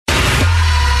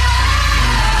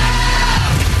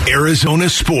Arizona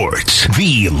sports,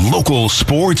 the local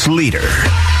sports leader.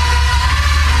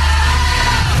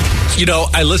 You know,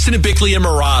 I listen to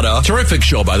Bickley&Marotta. Terrific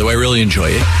show, by the way. I really enjoy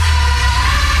it.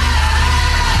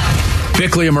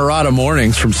 Bickley&Marotta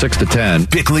mornings from 6 to 10.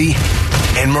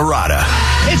 Bickley&Marotta.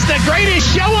 It's the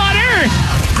greatest show on earth.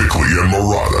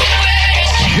 Bickley&Marotta.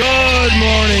 Good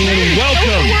morning and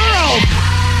welcome. World.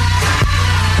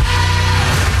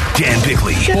 Dan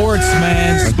Bickley. Sports,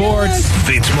 man. Sports.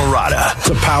 Vince Marotta. It's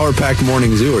a power-packed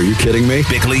morning zoo. Are you kidding me?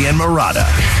 Bickley&Marotta.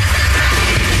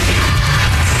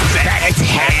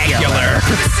 Spectacular.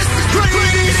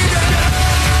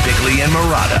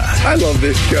 Bickley&Marotta. I love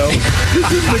this show.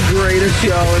 This is the greatest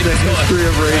show in the history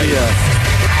of radio.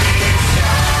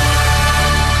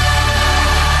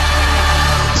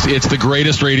 It's the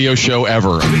greatest radio show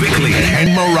ever.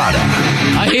 Bickley&Marotta.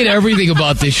 I hate everything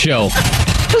about this show.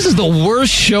 This is the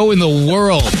worst show in the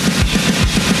world.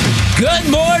 Good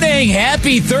morning.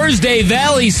 Happy Thursday,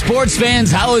 Valley sports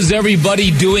fans. How is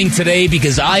everybody doing today?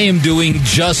 Because I am doing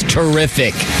just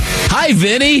terrific. Hi,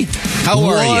 Vinny. How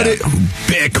are you?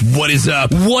 Bick, what is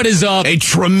up? What is up? A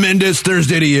tremendous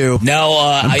Thursday to you. Now,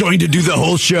 I'm going to do the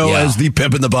whole show as the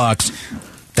pimp in the box.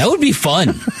 That would be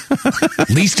fun. At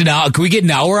least an hour. Can we get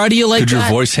an hour out of you like Could that?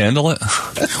 your voice handle it?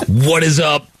 What is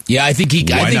up? Yeah, I think he.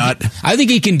 Why not? I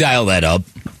think he can dial that up.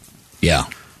 Yeah,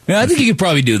 I think he could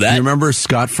probably do that. You remember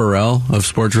Scott Farrell of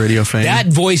sports radio fame? That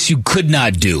voice you could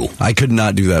not do. I could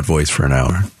not do that voice for an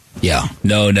hour. Yeah.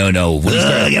 No. I'm the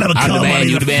man,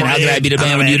 you the man, how can I be the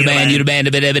man when you the man, you the man,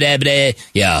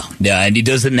 yeah, and he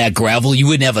does it in that gravel, you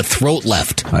wouldn't have a throat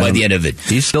left by the end of it.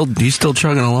 He's still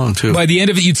chugging along, too. By the end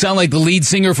of it, you'd sound like the lead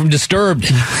singer from Disturbed,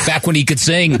 back when he could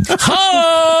sing.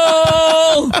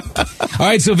 Ho! All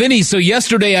right, so Vinny,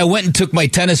 yesterday I went and took my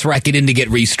tennis racket in to get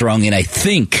restrung, and I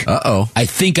think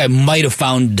I might have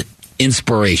found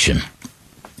inspiration.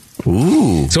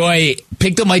 Ooh. So I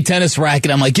picked up my tennis racket.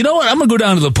 I'm like, you know what? I'm going to go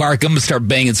down to the park. I'm going to start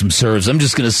banging some serves. I'm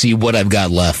just going to see what I've got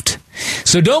left.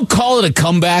 So don't call it a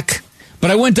comeback,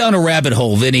 but I went down a rabbit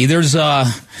hole, Vinny. There's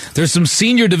some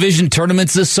senior division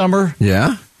tournaments this summer.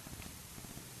 Yeah?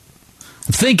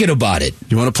 I'm thinking about it.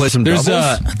 You want to play some doubles?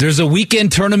 There's a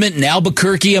weekend tournament in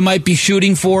Albuquerque I might be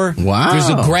shooting for. Wow. There's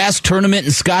a grass tournament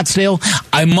in Scottsdale.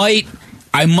 I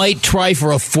might try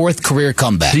for a fourth career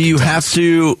comeback. Do you have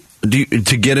to...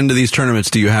 to get into these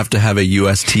tournaments, do you have to have a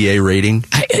USTA rating?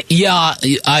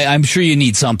 I'm sure you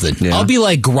need something. Yeah. I'll be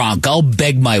like Gronk. I'll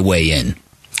beg my way in.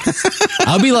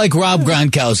 I'll be like Rob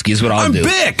Gronkowski is what I'll do. I'm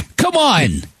big. Come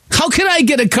on. How can I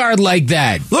get a card like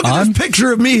that? Look at this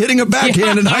picture of me hitting a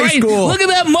backhand in high school. Look at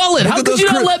that mullet. How could you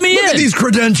not let me in? Look at these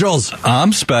credentials.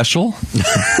 I'm special.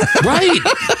 Right.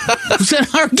 Who said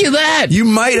argue that? You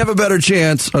might have a better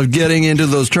chance of getting into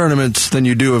those tournaments than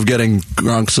you do of getting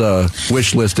Gronk's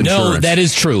wish list insurance. No, that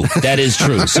is true. That is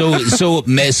true. So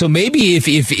maybe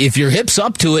if your hip's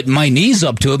up to it and my knee's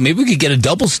up to it, maybe we could get a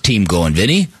doubles team going,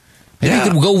 Vinny. Maybe we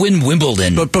could go win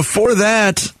Wimbledon. But before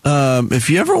that, if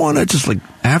you ever want to just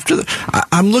after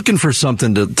I'm looking for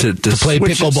something to play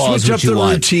pickleball. Switch up the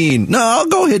routine. No, I'll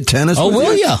go hit tennis. Oh,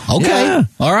 will you? Okay. Yeah.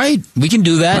 All right. We can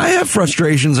do that. I have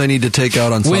frustrations I need to take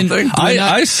out on something.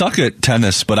 I suck at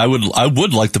tennis, but I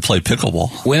would like to play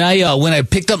pickleball. When I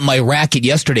picked up my racket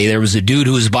yesterday, there was a dude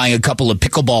who was buying a couple of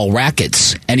pickleball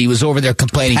rackets, and he was over there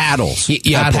complaining. Paddles.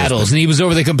 Paddles. And he was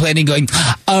over there complaining, going,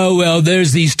 oh, well,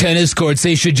 there's these tennis courts.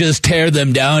 They should just tear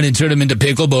them down and turn them into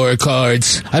pickleball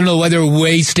cards. I don't know why they're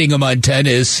wasting them on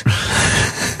tennis.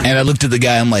 And I looked at the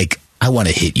guy, I'm like, I want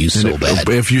to hit you so bad.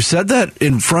 If you said that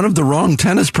in front of the wrong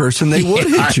tennis person, they would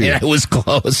hit you. I was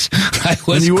close.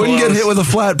 And you wouldn't get hit with a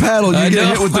flat paddle. You get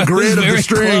hit with the grid of the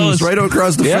strings right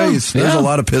across the face. There's a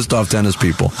lot of pissed off tennis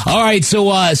people. All right, so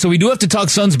we do have to talk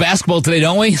Suns basketball today,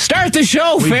 don't we? Start the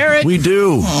show, Ferret. We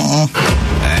do.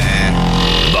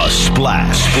 The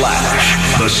Splash.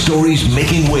 The stories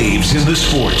making waves in the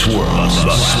sports world.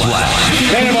 The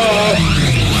Splash.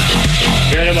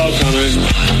 Cannonball coming.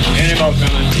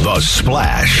 The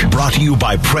Splash, brought to you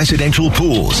by Presidential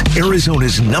Pools,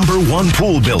 Arizona's #1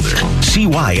 pool builder. See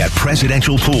why at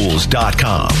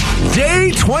presidentialpools.com.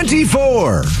 Day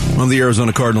 24 of the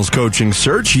Arizona Cardinals coaching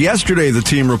search. Yesterday, the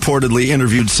team reportedly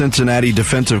interviewed Cincinnati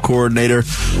defensive coordinator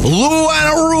Lou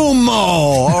Anarumo,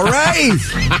 all right,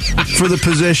 for the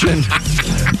position.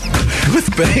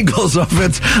 With Bengals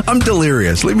offense, I'm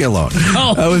delirious. Leave me alone.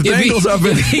 With Bengals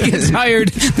offense, if he gets hired,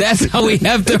 that's how we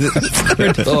have to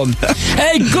refer to him.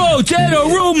 Hey, Coach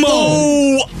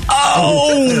Anarumo!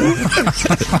 Oh!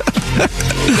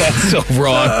 That's so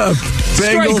wrong.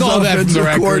 Bengals offensive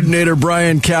coordinator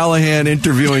Brian Callahan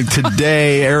interviewing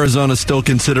today. Arizona's still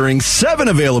considering 7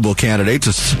 available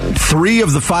candidates. 3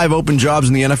 of the 5 open jobs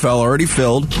in the NFL already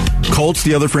filled. Colts,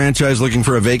 the other franchise looking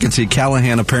for a vacancy.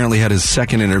 Callahan apparently had his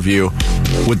second interview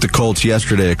with the Colts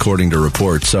yesterday, according to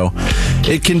reports. So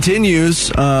it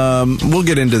continues. We'll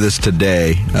get into this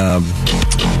today.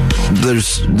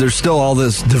 There's still all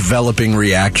this developing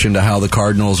reaction to how the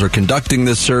Cardinals are conducting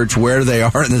this search, where they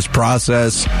are in this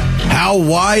process. How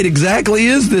wide exactly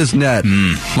is this net?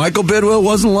 Michael Bidwell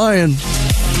wasn't lying.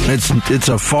 It's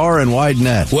a far and wide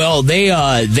net. Well, they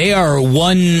are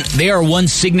one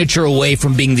signature away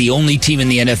from being the only team in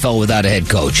the NFL without a head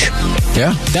coach.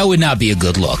 Yeah, that would not be a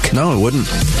good look. No, it wouldn't.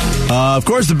 Of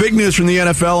course, the big news from the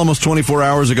NFL almost 24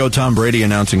 hours ago, Tom Brady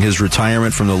announcing his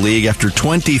retirement from the league after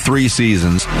 23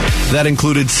 seasons. That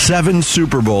included 7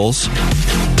 Super Bowls,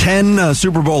 10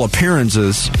 Super Bowl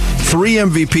appearances, 3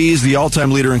 MVPs, the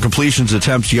all-time leader in completions,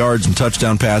 attempts, yards, and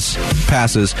touchdown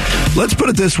passes. Let's put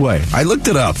it this way. I looked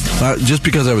it up just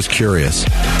because I was curious.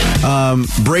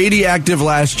 Brady active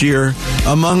last year.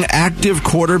 Among active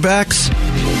quarterbacks,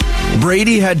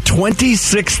 Brady had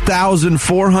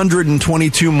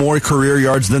 26,422 more career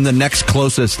yards than the next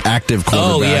closest active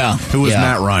quarterback, who was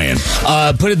Matt Ryan.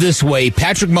 Put it this way,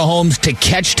 Patrick Mahomes, to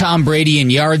catch Tom Brady in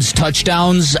yards,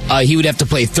 touchdowns, he would have to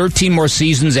play 13 more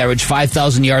seasons, average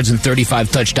 5,000 yards and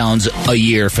 35 touchdowns a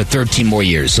year for 13 more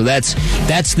years. So that's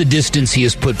the distance he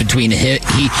has put between he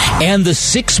and the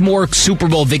 6 more Super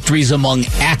Bowl victories among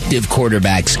active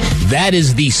quarterbacks. That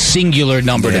is the singular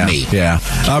number to me. Yeah.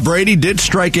 Brady did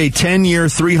strike a 10-year,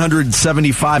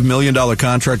 $375 million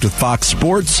contract with Fox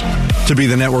Sports to be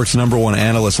the network's #1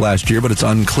 analyst last year, but it's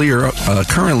unclear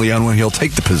currently on when he'll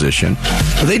take the position.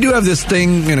 But they do have this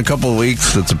thing in a couple of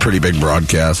weeks that's a pretty big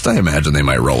broadcast. I imagine they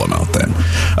might roll him out then.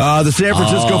 The San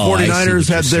Francisco 49ers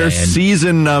had their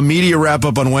season media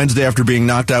wrap-up on Wednesday after being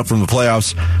knocked out from the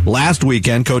playoffs last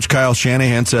weekend. Coach Kyle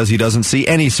Shanahan says he doesn't see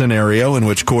any scenario in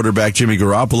which quarterback Jimmy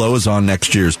Garoppolo is on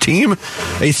next year's team.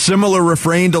 A similar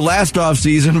refrain to last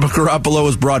offseason, but Garoppolo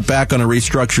was brought back on a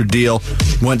restructured deal,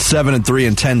 went 7-3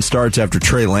 in 10 starts after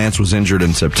Trey Lance was injured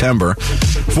in September.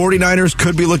 49ers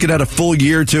could be looking at a full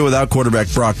year, too, without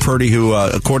quarterback Brock Purdy, who,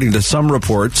 according to some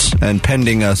reports and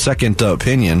pending a second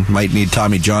opinion, might need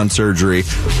Tommy John surgery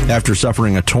after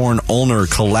suffering a torn ulnar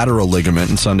collateral ligament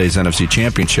in Sunday's NFC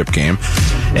Championship game.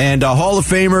 And Hall of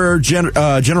Famer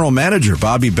general manager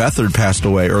Bobby Beathard passed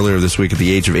away earlier this week at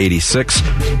the age of 86.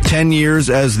 10 years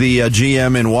as the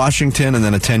GM in Washington, and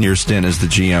then a 10-year stint as the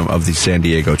GM of the San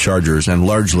Diego Chargers, and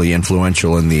largely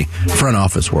influential in the front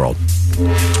office world.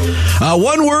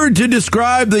 One word to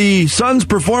describe the Suns'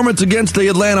 performance against the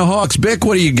Atlanta Hawks. Bick,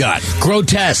 what do you got?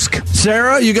 Grotesque.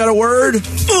 Sarah, you got a word?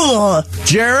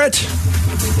 Jarrett?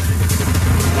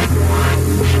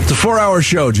 It's a 4-hour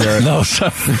show, Jared. No,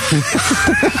 sorry.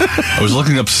 I was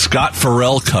looking up Scott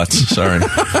Farrell cuts. Sorry.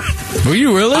 Were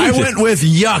you really? I went with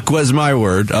yuck was my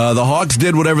word. The Hawks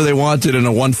did whatever they wanted in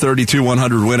a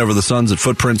 132-100 win over the Suns at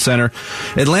Footprint Center.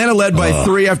 Atlanta led by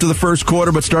 3 after the first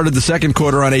quarter, but started the second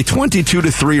quarter on a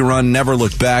 22-3 run, never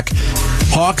looked back.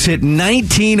 Hawks hit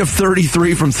 19 of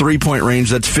 33 from three-point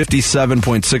range. That's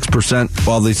 57.6%,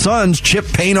 while the Suns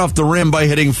chipped paint off the rim by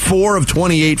hitting 4 of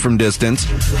 28 from distance.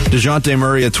 DeJounte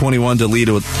Murray at 21 to lead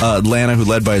Atlanta, who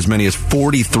led by as many as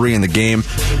 43 in the game.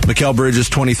 Mikal Bridges,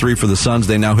 23 for the Suns.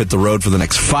 They now hit the road for the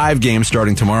next 5 games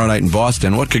starting tomorrow night in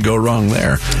Boston. What could go wrong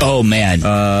there? Oh, man.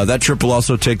 That trip will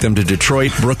also take them to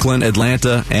Detroit, Brooklyn,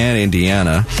 Atlanta, and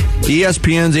Indiana.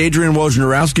 ESPN's Adrian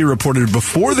Wojnarowski reported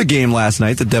before the game last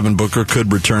night that Devin Booker could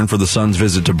return for the Suns'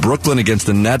 visit to Brooklyn against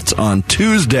the Nets on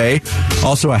Tuesday.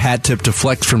 Also a hat tip to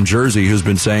Flex from Jersey, who's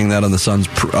been saying that on the Suns'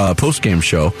 post-game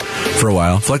show for a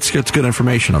while. Flex gets good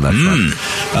information on that front.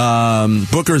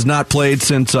 Booker's not played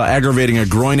since aggravating a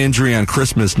groin injury on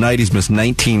Christmas night. He's missed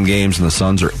 19 games, and the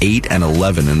Suns are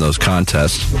 8-11 in those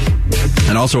contests.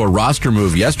 And also a roster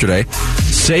move yesterday.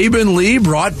 Saban Lee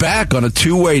brought back on a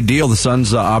 2-way deal. The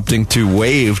Suns opting to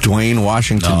waive Dwayne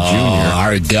Washington Jr.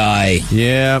 Our guy.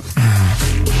 Yeah.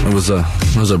 It was a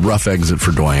rough exit for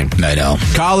Dwayne. I know.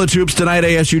 College hoops tonight.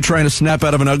 ASU trying to snap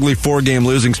out of an ugly 4-game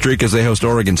losing streak as they host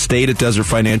Oregon State at Desert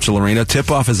Financial Arena.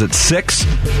 Tip-off is at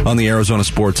 6 on the Arizona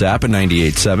Sports app at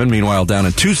 98.7. Meanwhile, down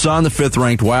in Tucson, the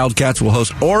 5th-ranked Wildcats will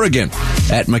host Oregon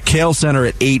at McHale Center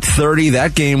at 8:30.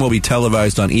 That game will be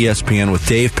televised on ESPN with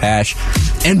Dave Pasch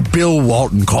and Bill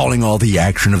Walton calling all the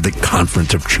action of the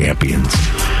Conference of Champions.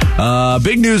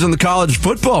 Big news on the college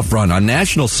football front. On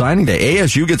National Signing Day,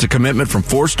 ASU gets a commitment from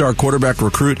 4-star quarterback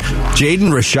recruit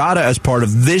Jaden Rashada as part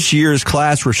of this year's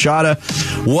class. Rashada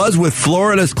was with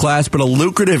Florida's class, but a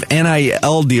lucrative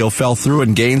NIL deal fell through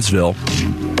in Gainesville.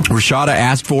 Rashada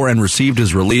asked for and received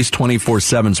his release.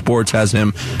 24/7 Sports has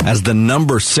him as the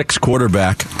number 6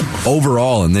 quarterback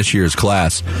overall in this year's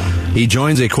class. He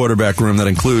joins a quarterback room that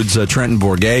includes Trenton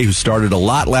Bourguet, who started a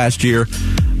lot last year,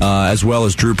 as well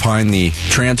as Drew Pine, the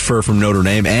transfer from Notre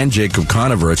Dame, and Jacob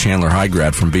Conover, a Chandler High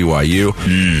grad from BYU.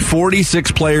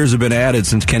 46 players have been added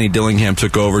since Kenny Dillingham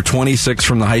took over, 26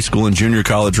 from the high school and junior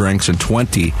college ranks, and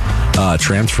 20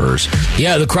 transfers.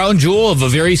 Yeah, the crown jewel of a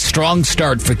very strong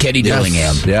start for Kenny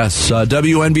Dillingham. Yes.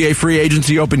 WNBA free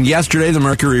agency opened yesterday. The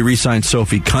Mercury re-signed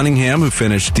Sophie Cunningham, who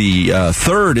finished the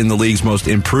third in the league's most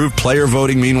improved player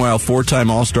voting. Meanwhile, 4-time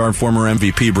All-Star and former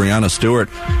MVP Breanna Stewart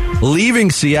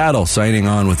leaving Seattle, signing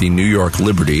on with the New York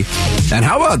Liberty. And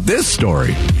how about this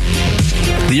story?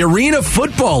 The Arena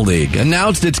Football League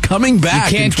announced it's coming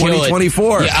back in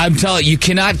 2024. Yeah, I'm telling you, you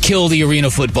cannot kill the Arena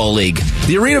Football League.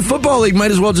 The Arena Football League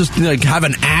might as well just have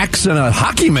an axe and a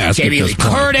hockey mask. Jamie Lee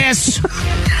Curtis.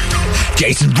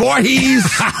 Jason Voorhees.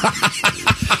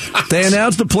 They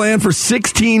announced a plan for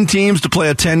 16 teams to play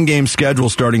a 10-game schedule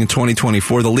starting in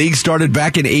 2024. The league started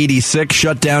back in 86,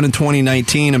 shut down in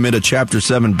 2019 amid a Chapter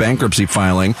 7 bankruptcy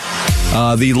filing.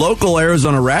 The local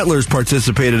Arizona Rattlers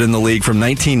participated in the league from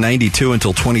 1992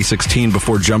 until 2016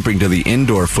 before jumping to the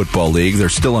Indoor Football League. They're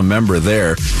still a member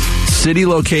there. City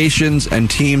locations and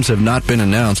teams have not been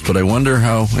announced, but I wonder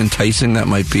how enticing that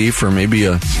might be for maybe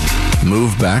a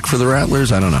move back for the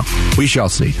Rattlers. I don't know. We shall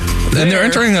see. And they're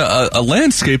entering a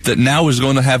landscape that now is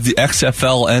going to have the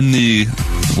XFL and the,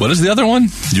 what is the other one?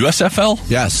 USFL?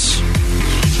 Yes.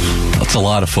 That's a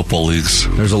lot of football leagues.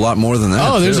 There's a lot more than that.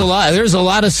 Oh, there's a lot. There's a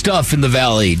lot of stuff in the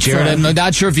Valley, Jared. I'm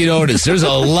not sure if you noticed. There's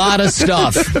a lot of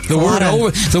stuff. The word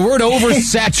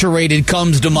oversaturated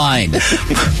comes to mind.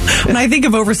 When I think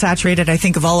of oversaturated, I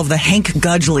think of all of the Hank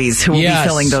Gudgeleys who will be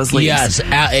filling those leagues. Yes.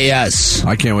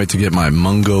 I can't wait to get my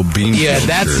Mungo Bean. Yeah,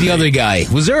 that's the other guy.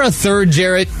 Was there a third,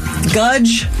 Jarrett?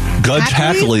 Gudge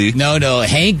Hackley? No,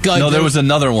 Hank Gudge. No, there was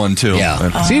another one, too.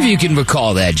 Yeah. See if you can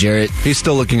recall that, Jarrett. He's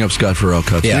still looking up Scott Farrell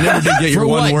cuts. Yeah. You never did get your for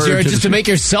one what, word. Jared? Just to make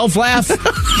yourself laugh?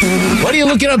 What are you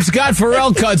looking up Scott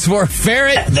Farrell cuts for,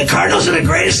 Ferret? The Cardinals are the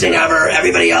greatest thing ever.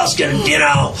 Everybody else can,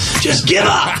 just give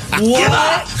up. Give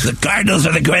up. The Cardinals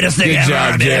are the greatest thing ever.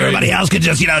 Job, everybody else can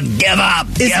just, give up.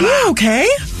 Is he okay?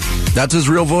 That's his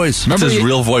real voice. Remember his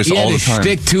real voice all the time.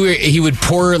 Stick to it. He would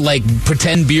pour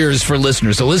pretend beers for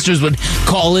listeners. So listeners would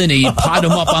call in and he'd pot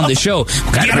him up on the show.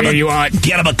 What kind of beer you want?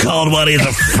 Get him a cold one. He's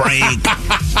a freak.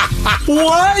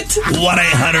 What?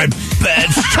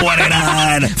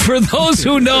 1-800-BENCH-29. For those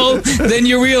who know, then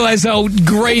you realize how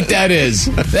great that is.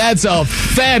 That's a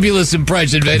fabulous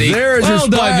impression, Vinny. There's your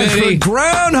splash for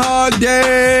Groundhog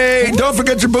Day. Don't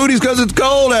forget your booties because it's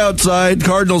cold outside.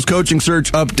 Cardinals coaching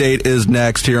search update is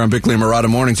next here on Bickley&Marotta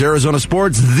Mornings. Arizona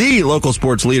Sports, the local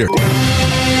sports leader. 24.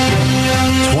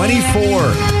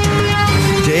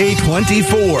 Day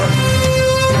 24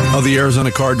 of the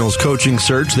Arizona Cardinals coaching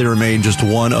search. They remain just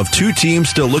one of 2 teams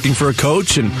still looking for a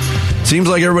coach, and seems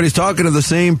like everybody's talking to the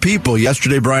same people.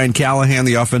 Yesterday, Brian Callahan,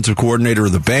 the offensive coordinator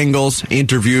of the Bengals,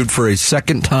 interviewed for a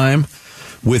second time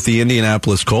with the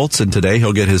Indianapolis Colts, and today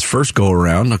he'll get his first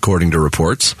go-around, according to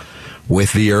reports,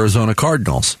 with the Arizona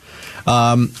Cardinals.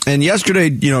 And yesterday,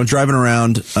 driving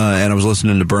around, and I was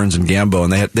listening to Burns and Gambo,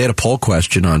 and they had a poll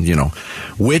question on,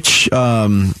 which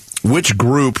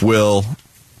group will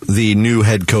the new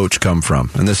head coach come from?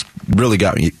 And this really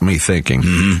got me thinking.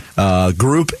 Mm-hmm.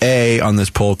 Group A on this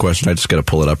poll question, I just got to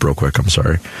pull it up real quick. I'm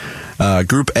sorry.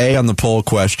 Group A on the poll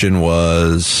question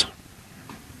was,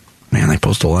 man, they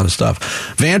post a lot of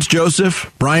stuff. Vance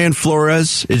Joseph, Brian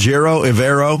Flores, Ejiro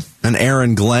Evero, and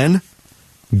Aaron Glenn.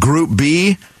 Group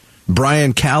B,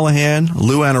 Brian Callahan,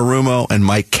 Lou Anarumo, and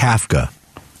Mike Kafka.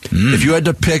 If you had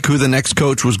to pick who the next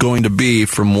coach was going to be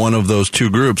from one of those 2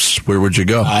 groups, where would you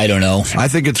go? I don't know. I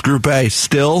think it's Group A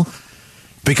still,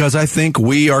 because I think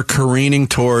we are careening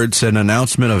towards an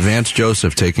announcement of Vance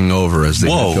Joseph taking over as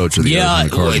the head coach of the Arizona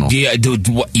Cardinals.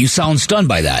 You sound stunned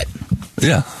by that.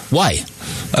 Yeah. Why?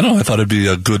 I don't know. I thought it'd be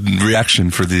a good reaction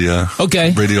for the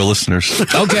radio listeners.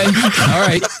 Okay. All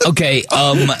right. Okay.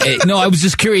 No, I was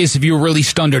just curious if you were really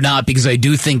stunned or not, because I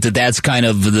do think that that's kind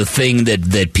of the thing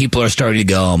that people are starting to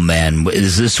go, oh, man,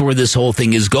 is this where this whole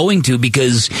thing is going to?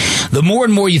 Because the more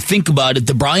and more you think about it,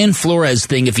 the Brian Flores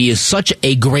thing, if he is such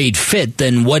a great fit,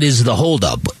 then what is the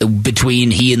holdup between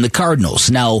he and the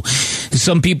Cardinals? Now,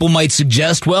 some people might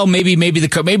suggest, well, maybe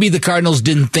the Cardinals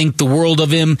didn't think the world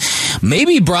of him.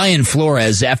 Maybe Brian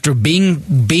Flores Flores, after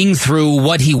being through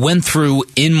what he went through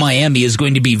in Miami, is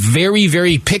going to be very,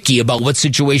 very picky about what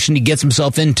situation he gets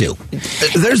himself into.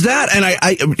 There's that, and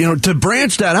I to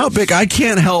branch that out, Bick, I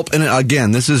can't help, and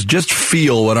again, this is just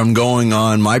feel what I'm going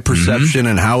on, my perception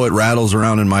and how it rattles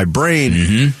around in my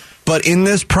brain. But in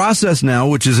this process now,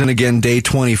 which is in, again, day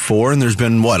 24, and there's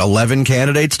been, 11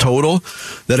 candidates total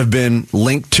that have been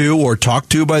linked to or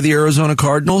talked to by the Arizona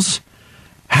Cardinals?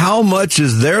 How much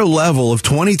is their level of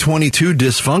 2022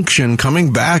 dysfunction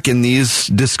coming back in these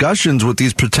discussions with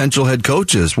these potential head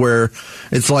coaches where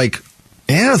it's like,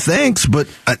 yeah, thanks, but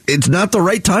it's not the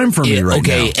right time for me right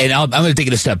now. Okay, and I'm going to take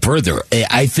it a step further.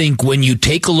 I think when you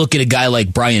take a look at a guy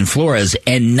like Brian Flores,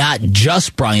 and not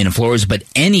just Brian Flores, but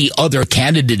any other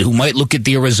candidate who might look at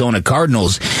the Arizona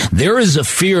Cardinals, there is a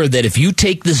fear that if you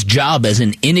take this job as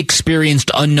an inexperienced,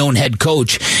 unknown head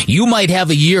coach, you might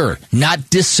have a year not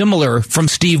dissimilar from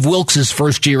Steve Wilkes'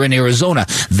 first year in Arizona.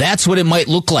 That's what it might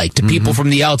look like to people from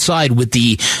the outside with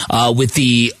the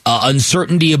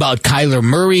uncertainty about Kyler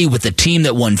Murray, with the team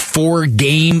that won 4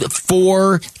 games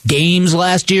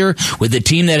last year, with a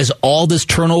team that has all this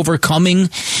turnover coming.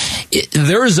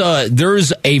 There's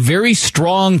a very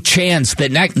strong chance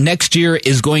that next year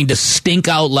is going to stink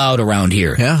out loud around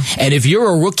here. Yeah. And if you're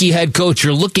a rookie head coach,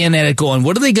 you're looking at it going,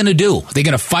 what are they going to do? Are they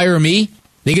going to fire me? Are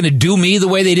they going to do me the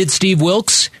way they did Steve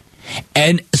Wilkes?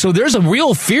 And so there's a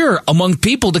real fear among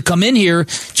people to come in here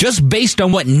just based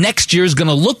on what next year is going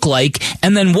to look like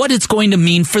and then what it's going to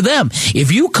mean for them.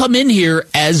 If you come in here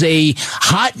as a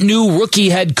hot new rookie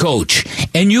head coach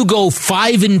and you go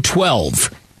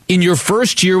 5-12 in your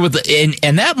first year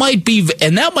and that might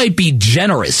be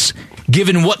generous,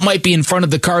 given what might be in front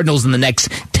of the Cardinals in the next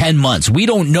 10 months. We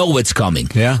don't know what's coming.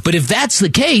 Yeah. But if that's the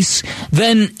case,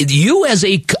 then you as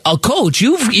a coach,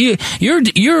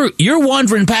 you're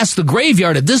wandering past the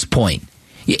graveyard at this point.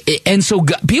 And so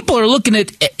people are looking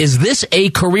at, is this a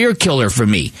career killer for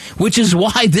me? Which is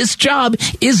why this job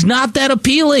is not that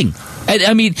appealing.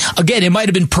 I mean, again, it might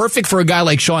have been perfect for a guy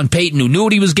like Sean Payton who knew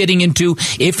what he was getting into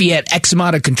if he had X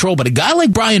amount of control. But a guy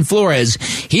like Brian Flores,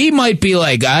 he might be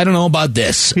like, I don't know about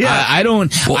this. Yeah. I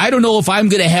don't know if I'm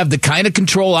going to have the kind of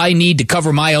control I need to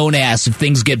cover my own ass if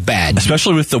things get bad.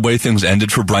 Especially with the way things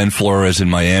ended for Brian Flores in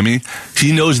Miami.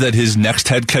 He knows that his next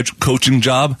head coaching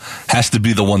job has to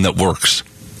be the one that works.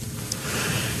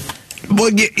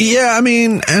 Well, yeah, I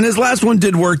mean, and his last one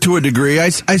did work to a degree. I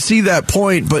see that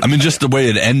point, but... I mean, just the way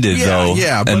it ended, though,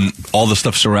 and all the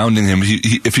stuff surrounding him.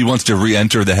 If he wants to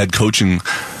re-enter the head coaching,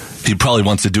 he probably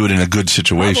wants to do it in a good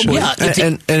situation. Yeah,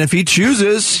 and if he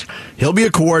chooses, he'll be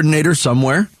a coordinator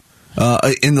somewhere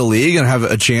in the league and have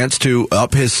a chance to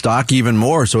up his stock even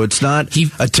more. So it's not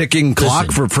a ticking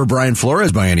clock for Brian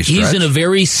Flores by any stretch. He's in a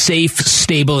very safe,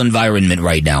 stable environment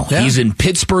right now. Yeah. He's in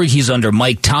Pittsburgh. He's under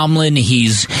Mike Tomlin.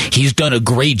 He's done a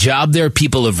great job there.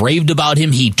 People have raved about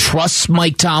him. He trusts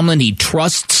Mike Tomlin. He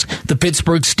trusts the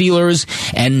Pittsburgh Steelers.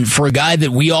 And for a guy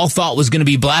that we all thought was going to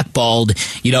be blackballed,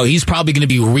 he's probably going to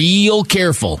be real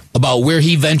careful about where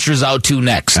he ventures out to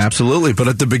next. Absolutely. But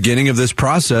at the beginning of this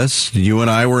process, you and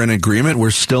I were in agreement. We're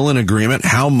still in agreement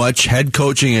how much head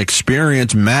coaching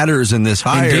experience matters in this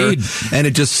hire. Indeed. And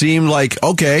it just seemed like,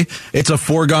 okay, it's a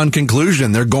foregone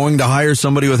conclusion. They're going to hire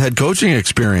somebody with head coaching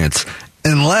experience.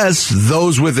 Unless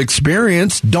those with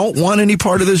experience don't want any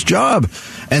part of this job.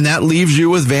 And that leaves you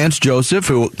with Vance Joseph,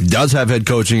 who does have head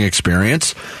coaching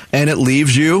experience. And it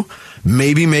leaves you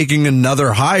maybe making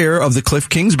another hire of the Cliff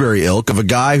Kingsbury ilk, of a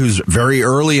guy who's very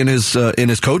early in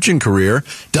his coaching career,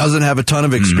 doesn't have a ton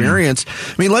of experience.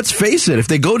 I mean, let's face it, if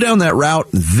they go down that route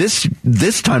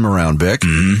this time around, Bick,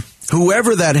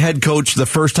 whoever that head coach, the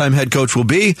first-time head coach will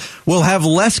be, will have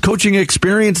less coaching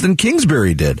experience than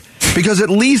Kingsbury did. Because at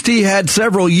least he had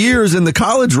several years in the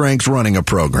college ranks running a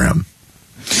program.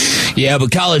 Yeah,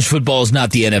 but college football is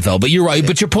not the NFL. But you're right.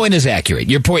 But your point is accurate.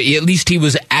 Your point, at least he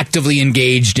was actively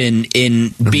engaged in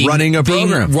being running a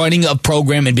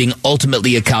program and being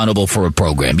ultimately accountable for a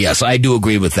program. Yes, I do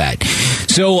agree with that.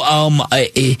 So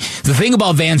the thing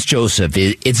about Vance Joseph,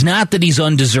 it's not that he's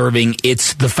undeserving.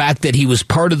 It's the fact that he was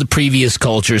part of the previous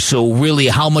culture. So really,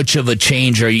 how much of a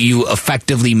change are you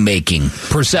effectively making,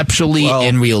 perceptually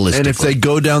and realistically? And if they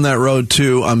go down that road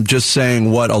too, I'm just saying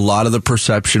what a lot of the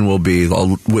perception will be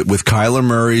with Kyler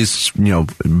Murray's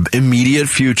immediate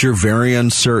future very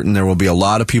uncertain. There will be a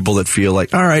lot of people that feel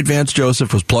like, all right, Vance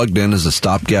Joseph was plugged in as a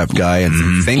stopgap guy,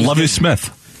 and Lovie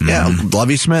Smith. Yeah,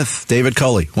 Lovie Smith, David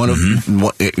Culley, one of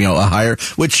a hire,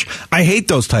 which I hate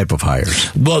those type of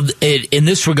hires. Well, in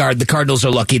this regard, the Cardinals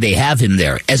are lucky they have him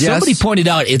there. As somebody pointed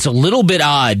out, it's a little bit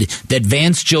odd that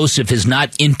Vance Joseph has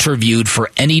not interviewed for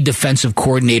any defensive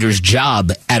coordinator's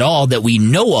job at all that we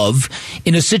know of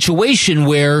in a situation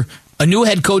where a new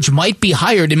head coach might be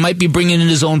hired and might be bringing in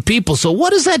his own people. So what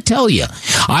does that tell you?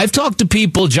 I've talked to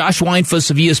people, Josh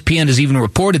Weinfuss of ESPN has even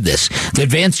reported this, that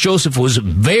Vance Joseph was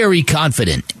very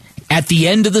confident at the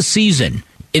end of the season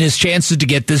in his chances to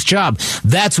get this job.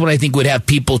 That's what I think would have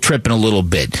people tripping a little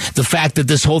bit. The fact that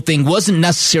this whole thing wasn't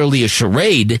necessarily a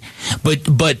charade,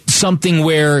 but something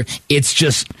where it's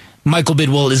just Michael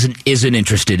Bidwell isn't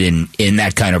interested in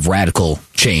that kind of radical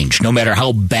change, no matter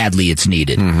how badly it's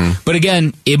needed. But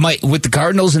again, it might with the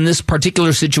Cardinals in this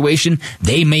particular situation,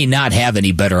 they may not have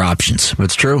any better options.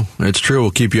 It's true. It's true. We'll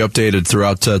keep you updated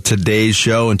throughout today's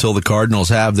show until the Cardinals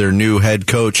have their new head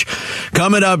coach.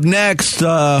 Coming up next,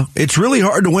 it's really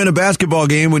hard to win a basketball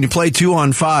game when you play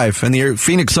 2-on-5, and the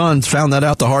Phoenix Suns found that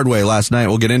out the hard way last night.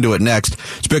 We'll get into it next.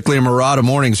 It's Bickley&Marotta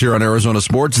mornings here on Arizona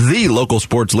Sports, the local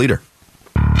sports leader.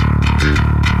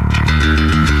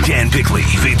 Dan Bickley,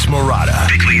 Vince Marotta.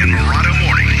 Bickley&Marotta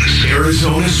mornings.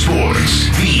 Arizona Sports,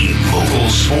 the local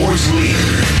sports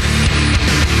leader.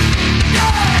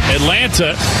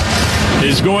 Atlanta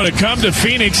is going to come to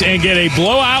Phoenix and get a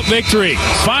blowout victory.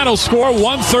 Final score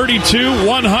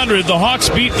 132-100. The Hawks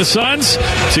beat the Suns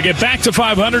to get back to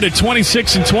 500 at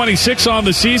 26-26 on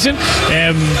the season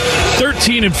and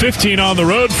 13-15 on the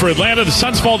road for Atlanta. The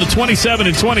Suns fall to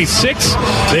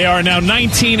 27-26. They are now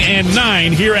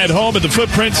 19-9 here at home at the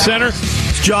Footprint Center.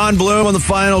 John Bloom on the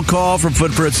final call from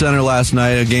Footprint Center last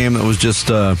night, a game that was just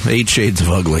 8 shades of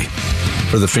ugly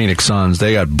for the Phoenix Suns.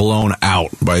 They got blown out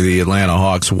by the Atlanta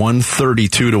Hawks,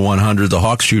 132-100. The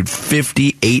Hawks shoot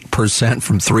 58%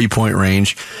 from three-point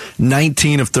range,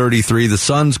 19 of 33. The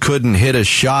Suns couldn't hit a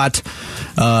shot.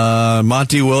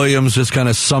 Monty Williams just kind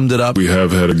of summed it up. We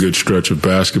have had a good stretch of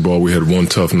basketball. We had one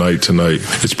tough night tonight.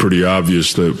 It's pretty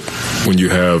obvious that when you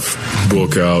have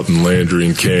Book out and Landry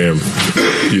and Cam,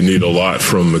 you need a lot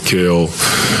from Mikal,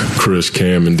 Chris,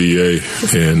 Cam, and D.A.,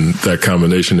 and that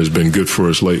combination has been good for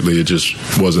us lately. It just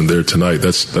wasn't there tonight.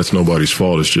 That's nobody's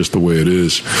fault. It's just the way it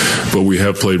is. But we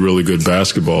have played really good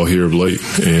basketball here of late,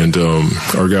 and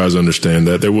our guys understand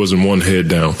that. There wasn't one head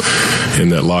down in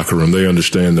that locker room. They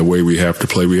understand the way we have to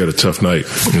play. We had a tough night,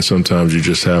 and sometimes you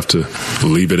just have to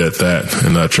leave it at that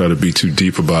and not try to be too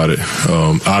deep about it.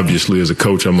 Obviously, as a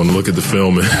coach, I'm going to look at the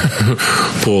film and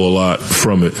pull a lot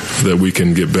from it that we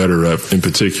can get better at, in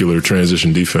particular,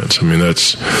 transition defense. I mean,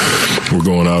 we're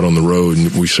going out on the road,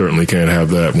 and we certainly can't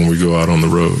have that when we go out on the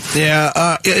road.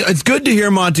 Yeah, it's good to hear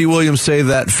Monty Williams say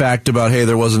that fact about, hey,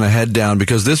 there wasn't a head down,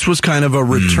 because this was kind of a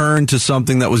return to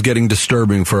something that was getting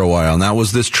disturbing for a while, and that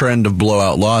was this trend of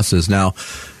blowout losses. Now,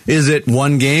 is it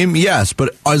one game? Yes,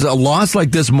 but is a loss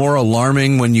like this more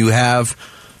alarming when you have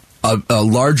a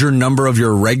larger number of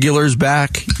your regulars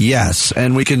back? Yes,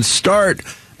 and we can start,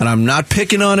 and I'm not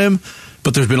picking on him,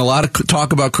 but there's been a lot of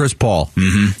talk about Chris Paul.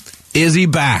 Is he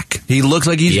back? He looks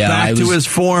like he's back to his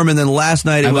form, and then last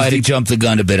night I might have jumped the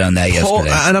gun a bit on that yesterday.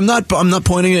 And I'm not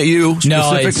pointing at you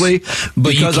specifically,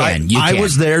 but because I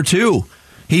was there too.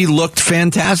 He looked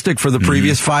fantastic for the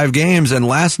previous 5 games, and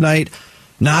last night,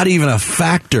 not even a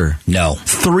factor. No.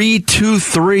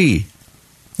 3-2-3.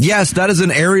 Yes, that is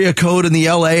an area code in the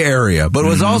L.A. area, but it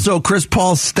was also Chris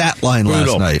Paul's stat line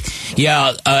last night.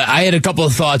 Yeah, I had a couple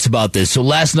of thoughts about this. So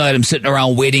last night I'm sitting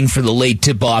around waiting for the late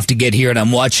tip-off to get here, and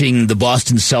I'm watching the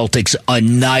Boston Celtics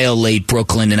annihilate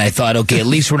Brooklyn, and I thought, okay, at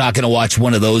least we're not going to watch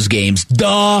one of those games.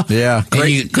 Duh! Yeah,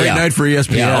 great night for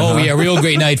ESPN. Yeah, real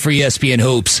great night for ESPN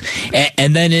hoops.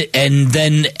 And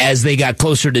then as they got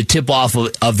closer to tip-off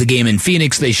of the game in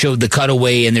Phoenix, they showed the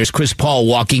cutaway, and there's Chris Paul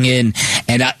walking in,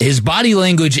 and his body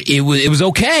language, it was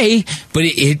okay, but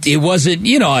it wasn't,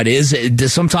 you know how it is.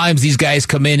 Sometimes these guys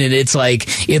come in and it's like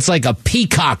a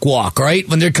peacock walk, right?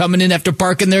 When they're coming in after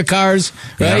parking their cars,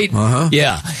 right?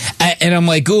 Yeah. And I'm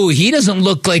like, ooh, he doesn't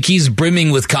look like he's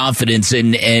brimming with confidence.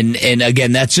 And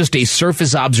again, that's just a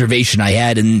surface observation I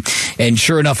had. And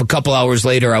sure enough, a couple hours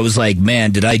later, I was like,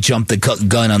 man, did I jump the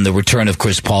gun on the return of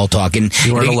Chris Paul talking?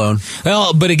 You weren't alone.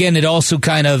 Well, but again, it also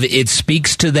it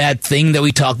speaks to that thing that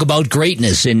we talk about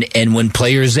greatness. And when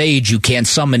players age, you can't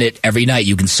summon it every night.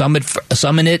 You can summon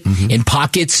it in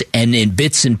pockets and in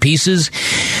bits and pieces.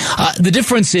 The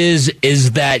difference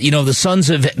is that, you know, the Suns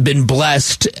have been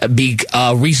blessed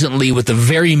recently with a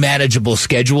very manageable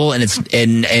schedule,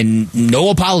 and no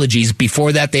apologies.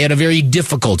 Before that, they had a very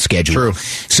difficult schedule. True.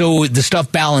 So the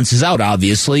stuff balances out,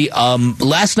 obviously.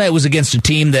 Last night was against a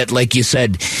team that, like you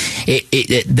said,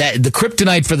 the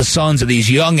kryptonite for the Suns are these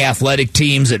young athletic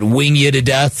teams that wing you to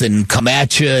death and come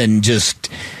at you and just.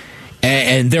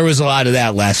 And there was a lot of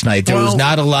that last night. There was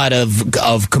not a lot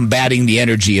of combating the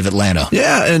energy of Atlanta.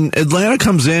 Yeah, and Atlanta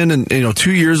comes in, and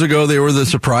 2 years ago they were the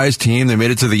surprise team. They made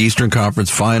it to the Eastern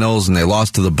Conference Finals, and they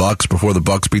lost to the Bucks before the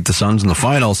Bucks beat the Suns in the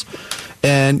finals.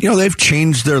 And, they've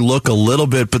changed their look a little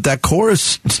bit, but that core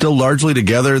is still largely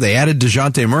together. They added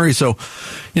DeJounte Murray. So,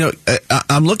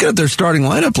 I'm looking at their starting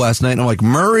lineup last night, and I'm like,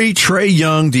 Murray, Trae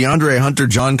Young, DeAndre Hunter,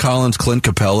 John Collins, Clint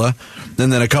Capella,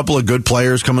 and then a couple of good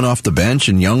players coming off the bench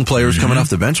and young players coming off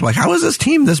the bench. I'm like, how is this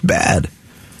team this bad?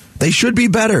 They should be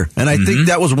better. And I think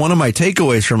that was one of my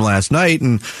takeaways from last night,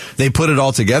 and they put it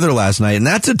all together last night. And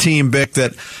that's a team, Bick,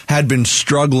 that had been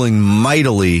struggling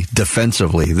mightily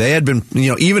defensively. They had been,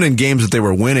 even in games that they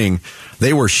were winning,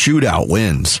 they were shootout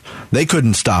wins. They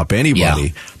couldn't stop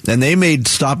anybody. Yeah. And they made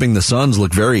stopping the Suns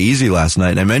look very easy last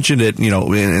night. And I mentioned it,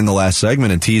 in the last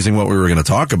segment and teasing what we were going to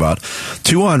talk about.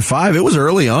 2-on-5, it was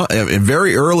early on,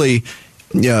 very early.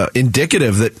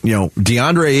 Indicative that,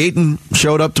 DeAndre Ayton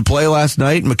showed up to play last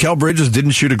night. Mikal Bridges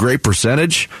didn't shoot a great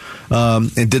percentage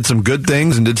and did some good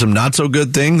things and did some not so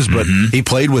good things, but he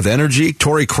played with energy.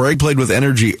 Torrey Craig played with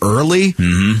energy early,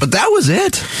 but that was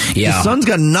it. Yeah. The Suns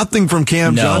got nothing from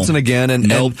Cam Johnson again, and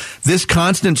this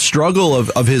constant struggle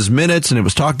of his minutes, and it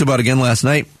was talked about again last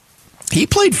night. He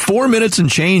played 4 minutes and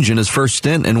change in his first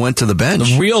stint and went to the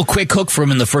bench. A real quick hook for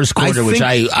him in the first quarter,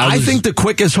 I think the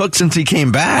quickest hook since he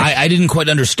came back. I didn't quite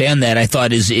understand that. I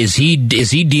thought, is he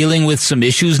dealing with some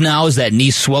issues now? Is that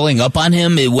knee swelling up on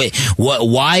him?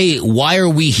 Why are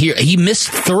we here? He missed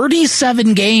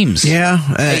 37 games. Yeah,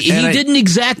 he didn't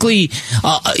exactly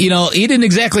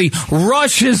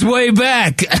rush his way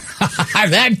back.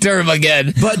 That term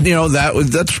again. But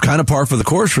that's kind of par for the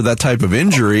course for that type of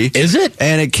injury. Is it?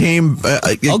 And it came.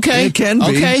 Okay. It can be.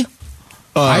 Okay.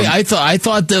 I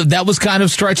thought that was kind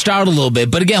of stretched out a little bit,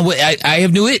 but again, I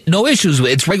have no issues with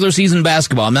it. It's regular season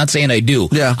basketball. I'm not saying I do.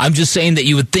 Yeah. I'm just saying that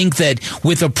you would think that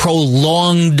with a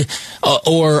prolonged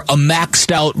or a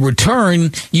maxed out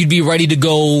return, you'd be ready to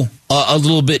go a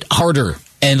little bit harder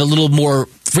and a little more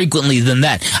frequently than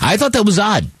that. I thought that was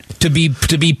odd to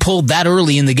be pulled that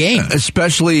early in the game.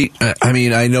 Especially,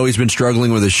 I know he's been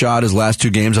struggling with his shot his last 2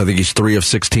 games. I think he's 3 of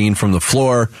 16 from the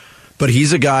floor. But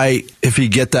he's a guy, if he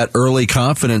get that early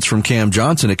confidence from Cam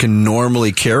Johnson, it can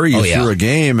normally carry you through a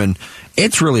game. And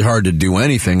it's really hard to do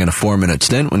anything in a 4-minute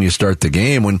stint when you start the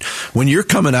game. When you're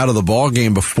coming out of the ball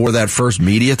game before that first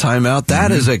media timeout, that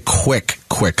is a quick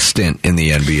stint in the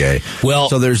NBA. Well,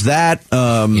 so there's that.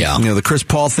 The Chris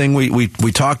Paul thing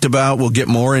we talked about. We'll get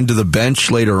more into the bench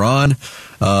later on,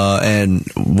 and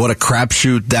what a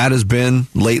crapshoot that has been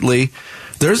lately.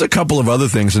 There's a couple of other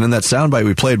things, and in that soundbite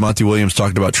we played, Monty Williams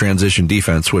talked about transition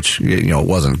defense, which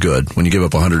wasn't good when you give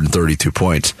up 132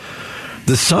 points.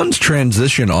 The Suns'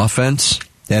 transition offense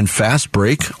and fast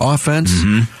break offense.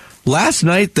 Last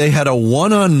night they had a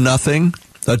 1-on-0,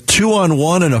 a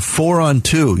 2-on-1, and a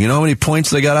 4-on-2. You know how many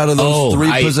points they got out of those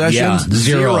 3 possessions?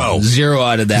 Yeah, zero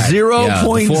out of that.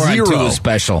 0.0. 4-on-2 was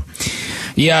special.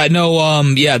 Yeah, no,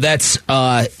 that's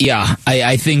I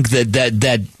think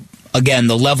that. Again,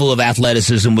 the level of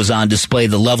athleticism was on display.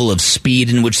 The level of speed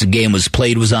in which the game was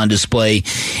played was on display.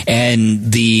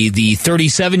 And the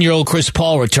 37-year-old Chris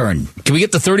Paul returned. Can we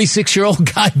get the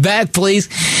 36-year-old guy back, please?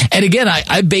 And again,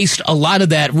 I based a lot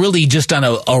of that really just on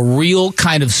a real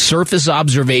kind of surface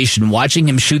observation, watching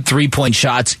him shoot 3-point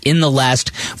shots in the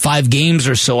last 5 games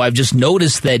or so. I've just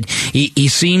noticed that he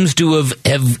seems to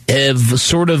have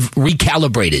sort of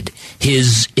recalibrated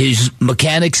his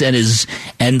mechanics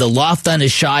and the loft on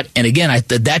his shot. And again,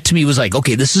 that to me was like,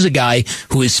 okay, this is a guy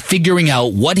who is figuring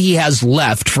out what he has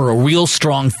left for a real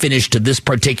strong finish to this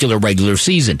particular regular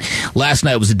season. Last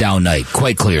night was a down night,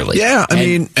 quite clearly. Yeah,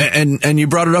 and you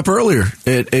brought it up earlier.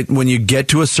 When you get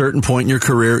to a certain point in your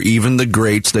career, even the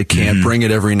greats, they can't bring it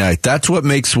every night. That's what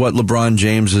makes what LeBron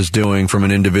James is doing from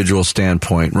an individual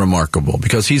standpoint remarkable,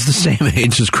 because he's the same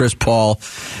age as Chris Paul,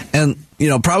 and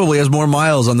probably has more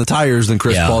miles on the tires than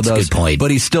Chris Paul does. Good point.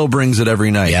 But he still brings it every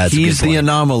night. Yeah, he's the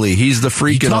anomaly. He's the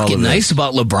freak in all of this. Talking nice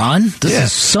about LeBron? This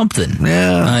is something.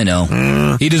 Yeah. I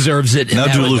know. He deserves it.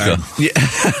 Now do Luka. Yeah.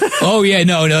 Oh, yeah,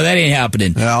 no, that ain't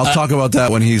happening. Yeah, I'll talk about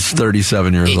that when he's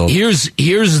 37 years old. Here's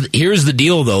the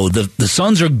deal, though. The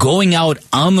Suns are going out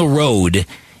on the road.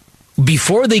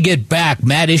 Before they get back,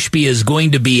 Matt Ishbia is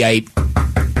going to be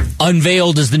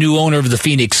unveiled as the new owner of the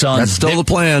Phoenix Suns. That's still the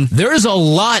plan. There is a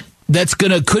lot that's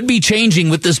could be changing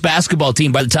with this basketball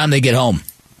team by the time they get home.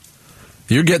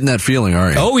 You're getting that feeling,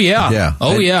 aren't you? Oh, yeah. Yeah.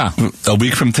 Oh, yeah. A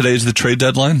week from today is the trade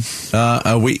deadline?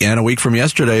 A week from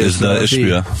yesterday is the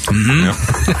Ishbia.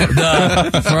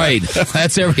 Mm-hmm. Right.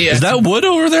 That's every. Is that wood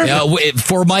over there?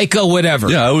 Formica, whatever.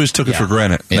 Yeah, I always took it for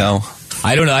granted. Yeah. Now.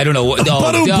 I don't know. What,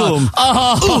 boom.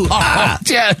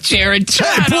 Yeah, Jared.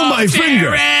 Hey, pull my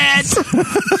finger.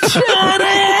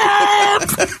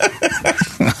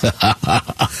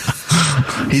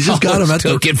 He's just got him at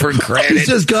took it for granted. He's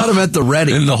just got him at the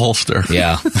ready in the holster.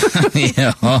 Yeah,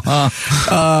 yeah.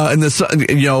 And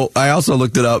I also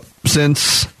looked it up.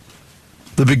 Since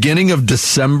the beginning of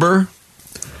December,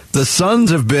 the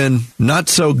Suns have been not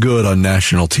so good on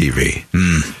national TV.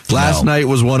 Last night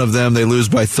was one of them. They lose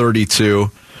by 32.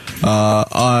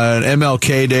 On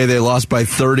MLK Day, they lost by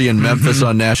 30 in Memphis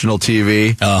on national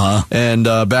TV. And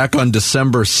back on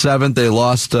December 7th, they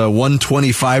lost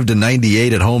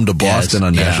 125-98 at home to Boston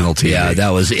on national TV. Yeah, that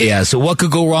was So what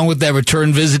could go wrong with that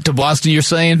return visit to Boston? You're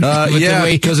saying?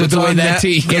 Because it's on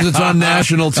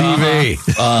national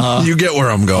TV. You get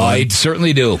where I'm going. I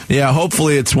certainly do. Yeah,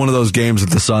 hopefully it's one of those games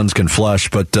that the Suns can flush.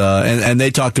 But and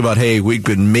they talked about, hey, we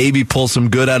could maybe pull some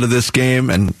good out of this game,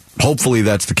 and hopefully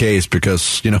that's the case,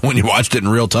 because when you watched it in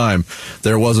real time,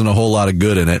 there wasn't a whole lot of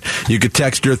good in it. You could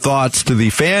text your thoughts to the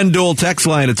FanDuel text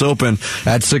line. It's open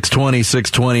at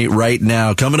 620 right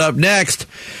now. Coming up next,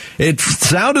 it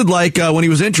sounded like when he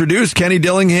was introduced, Kenny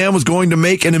Dillingham was going to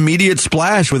make an immediate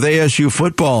splash with ASU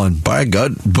football, and by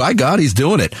God, he's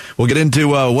doing it. We'll get into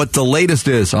what the latest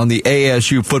is on the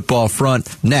ASU football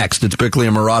front next. It's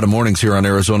Bickley&Marotta Mornings here on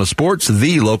Arizona Sports,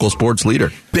 the local sports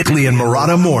leader.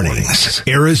 Bickley&Marotta Mornings,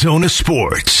 Arizona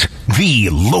Sports, the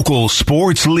local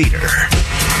sports leader.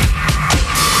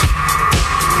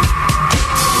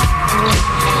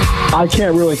 I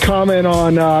can't really comment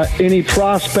on any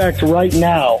prospect right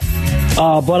now,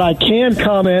 but I can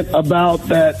comment about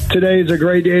that today is a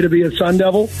great day to be a Sun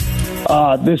Devil.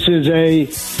 This is a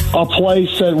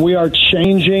place that we are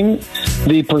changing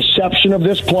the perception of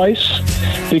this place,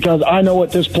 because I know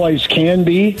what this place can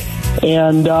be,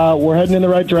 and we're heading in the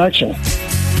right direction.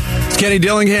 Kenny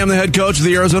Dillingham, the head coach of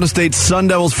the Arizona State Sun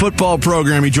Devils football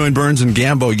program. He joined Burns and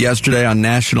Gambo yesterday on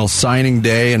National Signing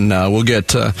Day, and we'll get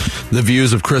the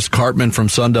views of Chris Cartman from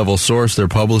Sun Devil Source, their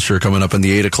publisher, coming up in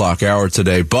the 8 o'clock hour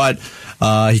today. But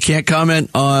he can't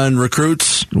comment on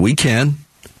recruits. We can.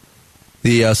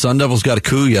 The Sun Devils got a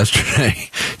coup yesterday.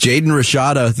 Jaden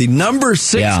Rashada, the number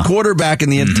 6 quarterback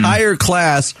in the entire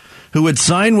class, who had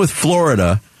signed with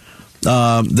Florida.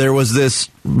 There was this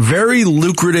very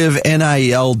lucrative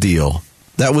NIL deal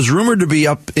that was rumored to be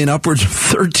up in upwards of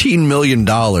 $13 million.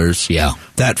 Yeah.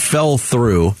 That fell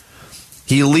through.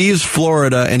 He leaves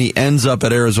Florida and he ends up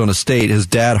at Arizona State. His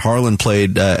dad, Harlan,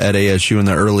 played at ASU in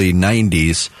the early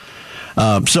 90s.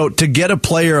 So to get a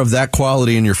player of that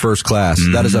quality in your first class,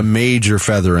 that is a major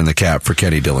feather in the cap for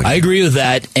Kenny Dillingham. I agree with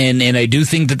that, and I do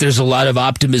think that there's a lot of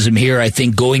optimism here. I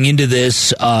think going into this,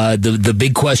 the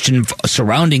big question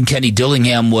surrounding Kenny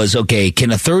Dillingham was, okay, can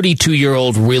a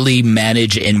 32-year-old really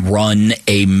manage and run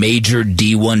a major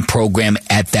D1 program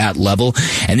at that level?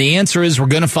 And the answer is we're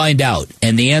going to find out.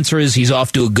 And the answer is he's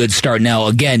off to a good start. Now,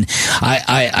 again,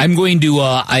 I'm going to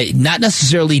not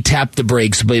necessarily tap the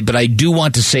brakes, but I do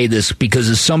want to say this, because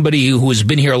as somebody who has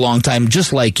been here a long time,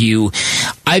 just like you,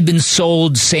 I've been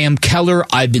sold Sam Keller,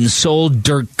 I've been sold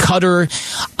Dirk Cutter,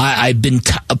 I've been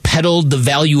peddled the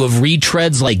value of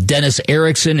retreads like Dennis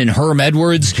Erickson and Herm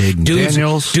Edwards,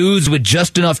 dudes with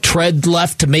just enough tread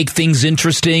left to make things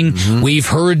interesting. We've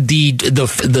heard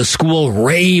the school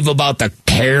rave about the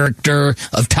character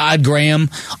of Todd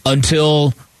Graham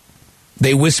until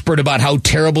they whispered about how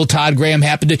terrible Todd Graham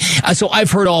happened to. So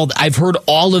I've heard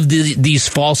all of these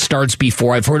false starts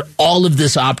before. I've heard all of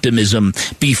this optimism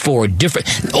before.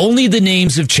 Only the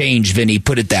names have changed, Vinny.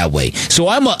 Put it that way. So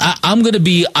I want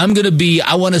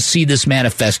to see this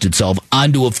manifest itself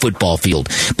onto a football field.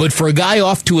 But for a guy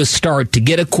off to a start, to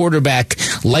get a quarterback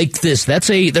like this,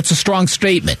 that's a strong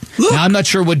statement. Look. Now I'm not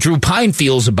sure what Drew Pine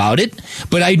feels about it,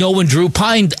 but I know when Drew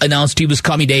Pine announced he was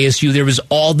coming to ASU, there was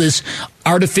all this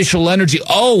artificial energy.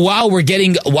 Oh, wow, we're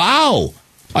getting,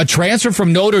 a transfer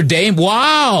from Notre Dame.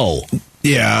 Wow.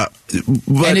 Yeah.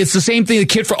 And it's the same thing, we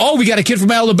got a kid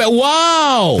from Alabama.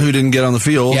 Wow. Who didn't get on the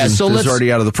field and is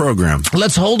already out of the program.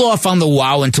 Let's hold off on the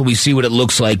wow until we see what it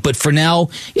looks like. But for now,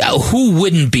 who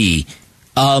wouldn't be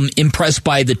impressed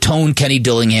by the tone Kenny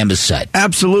Dillingham has set?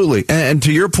 Absolutely. And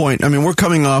to your point, I mean, we're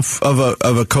coming off of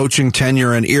a coaching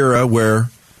tenure and era where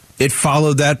it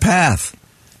followed that path.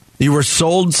 You were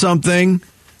sold something,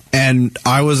 and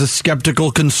I was a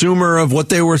skeptical consumer of what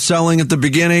they were selling at the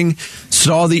beginning,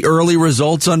 saw the early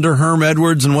results under Herm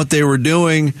Edwards and what they were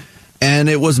doing, and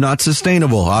it was not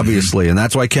sustainable, obviously, and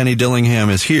that's why Kenny Dillingham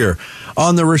is here.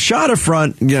 On the Rashada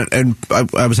front, and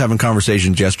I was having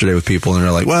conversations yesterday with people, and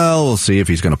they're like, well, we'll see if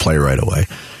he's going to play right away.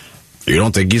 You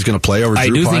don't think he's going to play over Drew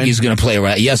Pine? I do think he's going to play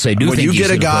right. Yes, I do think he's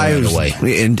going to play right away. When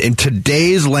you get a guy in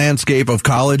today's landscape of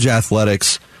college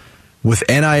athletics, with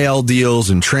NIL deals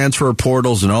and transfer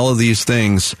portals and all of these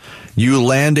things, you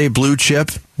land a blue chip,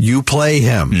 you play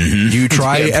him. Mm-hmm. You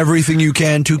try everything you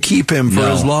can to keep him for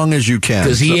as long as you can.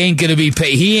 Because he ain't going to be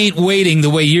paid. He ain't waiting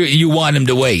the way you want him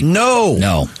to wait.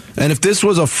 No. And if this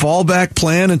was a fallback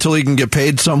plan until he can get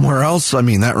paid somewhere else, I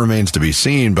mean, that remains to be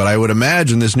seen. But I would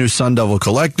imagine this new Sun Devil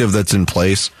collective that's in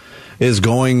place is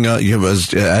going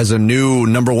as a new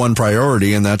number one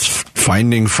priority, and that's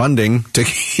finding funding to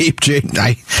keep Jaden.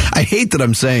 I hate that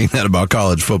I'm saying that about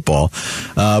college football,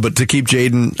 but to keep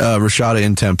Jaden Rashada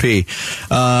in Tempe.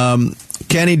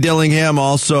 Kenny Dillingham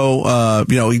also,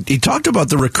 he talked about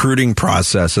the recruiting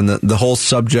process and the whole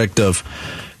subject of,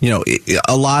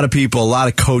 a lot of people, a lot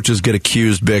of coaches get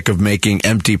accused, Bick, of making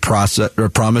empty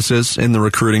promises in the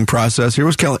recruiting process. Here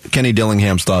was Kenny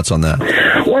Dillingham's thoughts on that.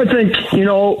 Well, I think,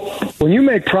 when you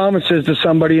make promises to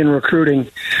somebody in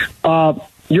recruiting,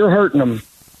 you're hurting them.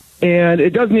 And it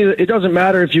doesn't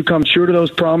matter if you come true to those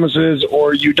promises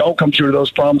or you don't come true to those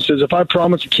promises. If I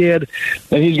promise a kid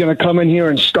that he's going to come in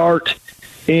here and start,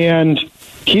 and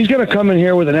he's going to come in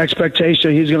here with an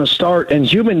expectation he's going to start, and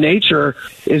human nature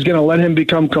is going to let him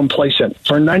become complacent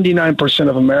for 99%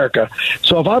 of America.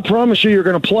 So if I promise you you're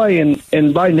going to play,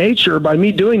 and by nature, by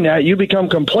me doing that, you become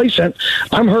complacent,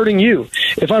 I'm hurting you.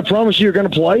 If I promise you you're going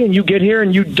to play and you get here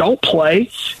and you don't play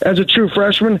as a true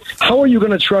freshman, how are you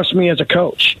going to trust me as a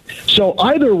coach? So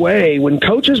either way, when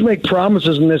coaches make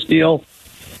promises in this deal,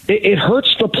 it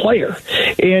hurts the player.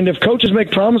 And if coaches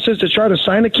make promises to try to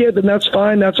sign a kid, then that's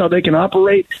fine. That's how they can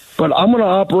operate. But I'm going to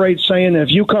operate saying that if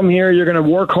you come here, you're going to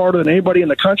work harder than anybody in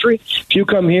the country. If you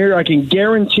come here, I can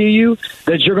guarantee you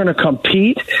that you're going to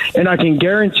compete. And I can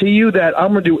guarantee you that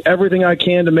I'm going to do everything I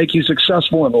can to make you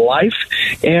successful in life.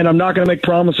 And I'm not going to make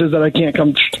promises that I can't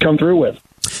come through with.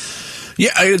 Yeah,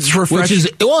 it's refreshing.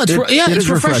 It's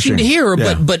refreshing to hear.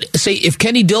 Yeah. But say if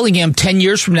Kenny Dillingham 10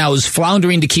 years from now is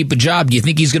floundering to keep a job, do you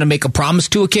think he's going to make a promise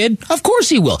to a kid? Of course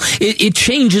he will. It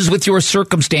changes with your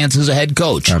circumstance as a head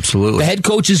coach. Absolutely. The head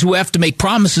coaches who have to make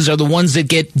promises are the ones that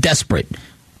get desperate.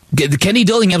 Kenny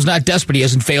Dillingham's not desperate. He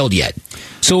hasn't failed yet.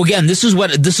 So again, this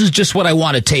is just what I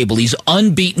want to table. He's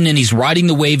unbeaten and he's riding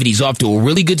the wave and he's off to a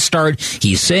really good start.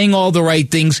 He's saying all the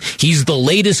right things. He's the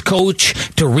latest coach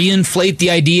to reinflate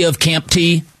the idea of Camp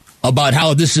T about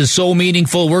how this is so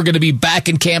meaningful. We're going to be back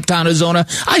in Camptown, Arizona.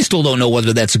 I still don't know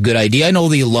whether that's a good idea. I know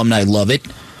the alumni love it.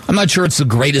 I'm not sure it's the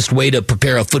greatest way to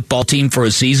prepare a football team for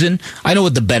a season. I know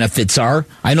what the benefits are.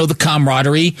 I know the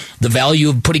camaraderie, the value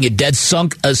of putting a dead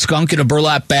skunk in a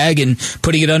burlap bag and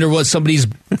putting it under somebody's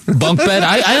bunk bed.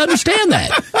 I understand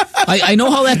that. I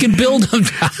know how that can build.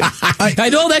 I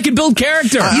know that can build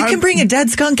character. You can bring a dead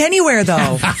skunk anywhere,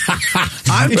 though.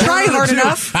 You try hard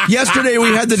enough. Yesterday we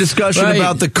had the discussion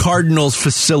about the Cardinals'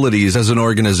 facilities as an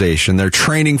organization, their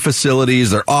training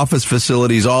facilities, their office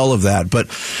facilities, all of that. But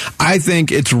I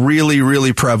think it's really,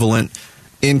 really prevalent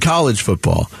in college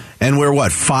football. And we're,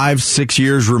 5-6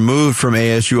 years removed from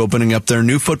ASU opening up their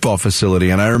new football facility.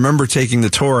 And I remember taking the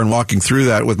tour and walking through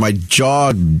that with my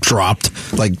jaw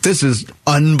dropped. Like, this is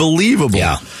unbelievable.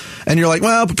 Yeah. And you're like,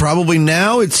 well, probably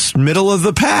now it's middle of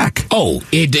the pack. Oh,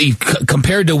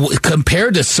 compared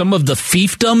to some of the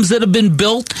fiefdoms that have been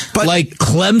built, like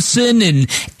Clemson and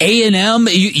A&M,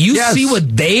 you see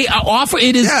what they offer.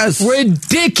 It is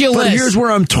ridiculous. But here's where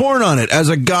I'm torn on it. As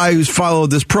a guy who's followed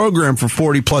this program for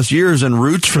 40 plus years and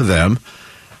roots for them,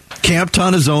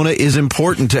 Camptown, Arizona is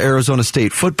important to Arizona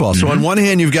State football. So on one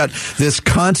hand, you've got this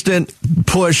constant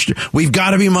push. We've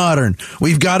got to be modern.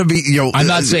 We've got to be, I'm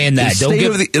not saying that. State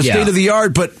of the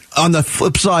art, but on the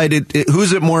flip side,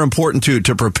 who's it more important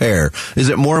to prepare? Is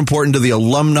it more important to the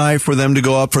alumni for them to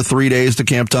go up for 3 days to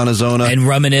Camptown, Arizona and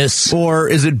reminisce? Or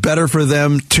is it better for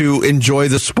them to enjoy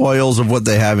the spoils of what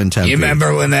they have in Tempe? You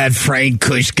remember when that Frank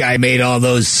Kush guy made all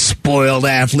those spoiled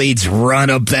athletes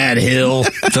run up that hill?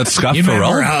 Is that Scott You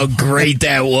Farrell? Remember how great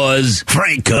that was?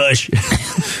 Frank Kush.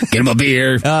 Get him a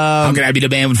beer. How can I be the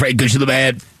man when Frank Kush is the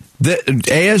man? The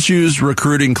ASU's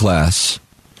recruiting class,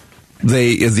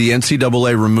 the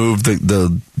NCAA removed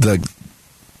the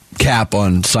cap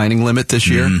on signing limit this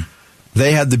year.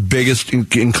 They had the biggest,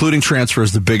 including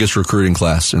transfers, the biggest recruiting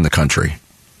class in the country.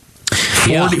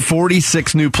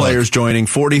 46 new players joining,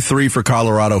 43 for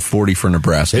Colorado, 40 for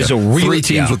Nebraska. There's a real 3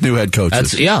 teams with new head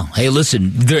coaches. Hey,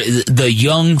 listen, the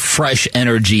young, fresh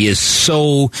energy is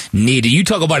so needed. You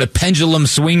talk about a pendulum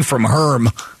swing from Herm.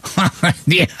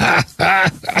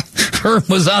 Herm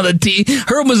was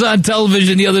on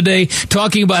television the other day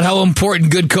talking about how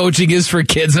important good coaching is for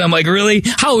kids. And I'm like, really?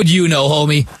 How would you know,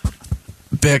 homie?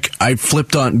 Bick, I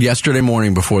flipped on yesterday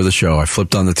morning before the show. I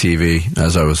flipped on the TV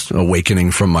as I was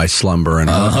awakening from my slumber, and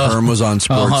Herm was on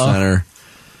Sports Center.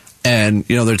 And,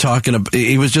 they're talking,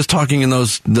 he was just talking in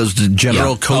those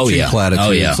general coaching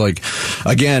platitudes. Oh, like,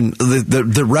 again,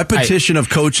 the repetition of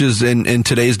coaches in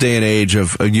today's day and age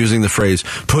of using the phrase,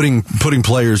 putting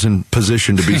players in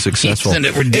position to be successful. Isn't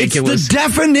it ridiculous? It's the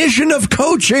definition of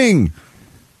coaching.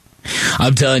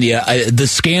 I'm telling you, the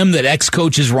scam that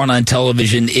ex-coaches run on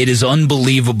television, it is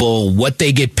unbelievable what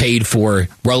they get paid for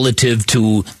relative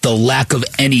to the lack of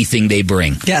anything they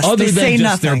bring. Yes, Other they than say just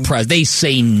nothing. Their press. They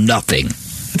say nothing.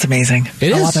 It's amazing.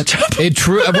 It is. I love that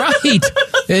job. Right.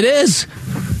 It is.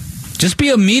 Just be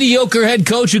a mediocre head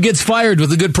coach who gets fired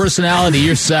with a good personality.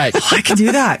 You're set. I can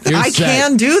do that.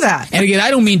 Can do that. And again,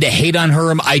 I don't mean to hate on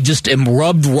Herm. I just am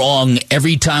rubbed wrong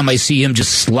every time I see him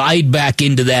just slide back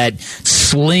into that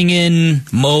sling-in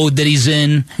mode that he's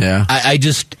in. Yeah. It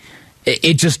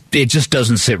just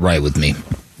doesn't sit right with me.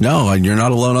 No, and you're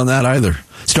not alone on that either.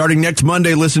 Starting next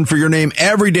Monday, listen for your name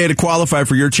every day to qualify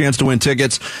for your chance to win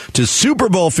tickets to Super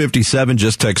Bowl 57.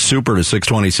 Just text SUPER to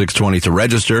 620-620 to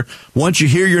register. Once you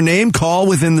hear your name, call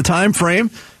within the time frame,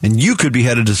 and you could be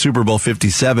headed to Super Bowl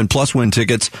 57, plus win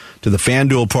tickets to the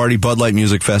FanDuel Party, Bud Light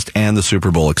Music Fest, and the Super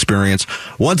Bowl Experience.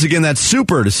 Once again, that's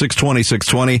SUPER to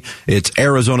 620-620. It's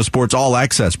Arizona Sports All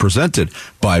Access, presented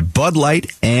by Bud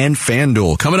Light and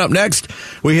FanDuel. Coming up next,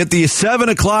 we hit the 7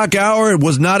 o'clock hour. It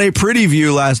was not a pretty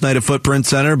view last night at Footprint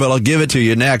Center, but I'll give it to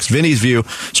you next. Vinny's View,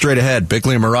 straight ahead.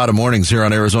 Bickley and Marotta mornings here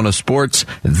on Arizona Sports,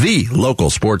 the local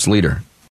sports leader.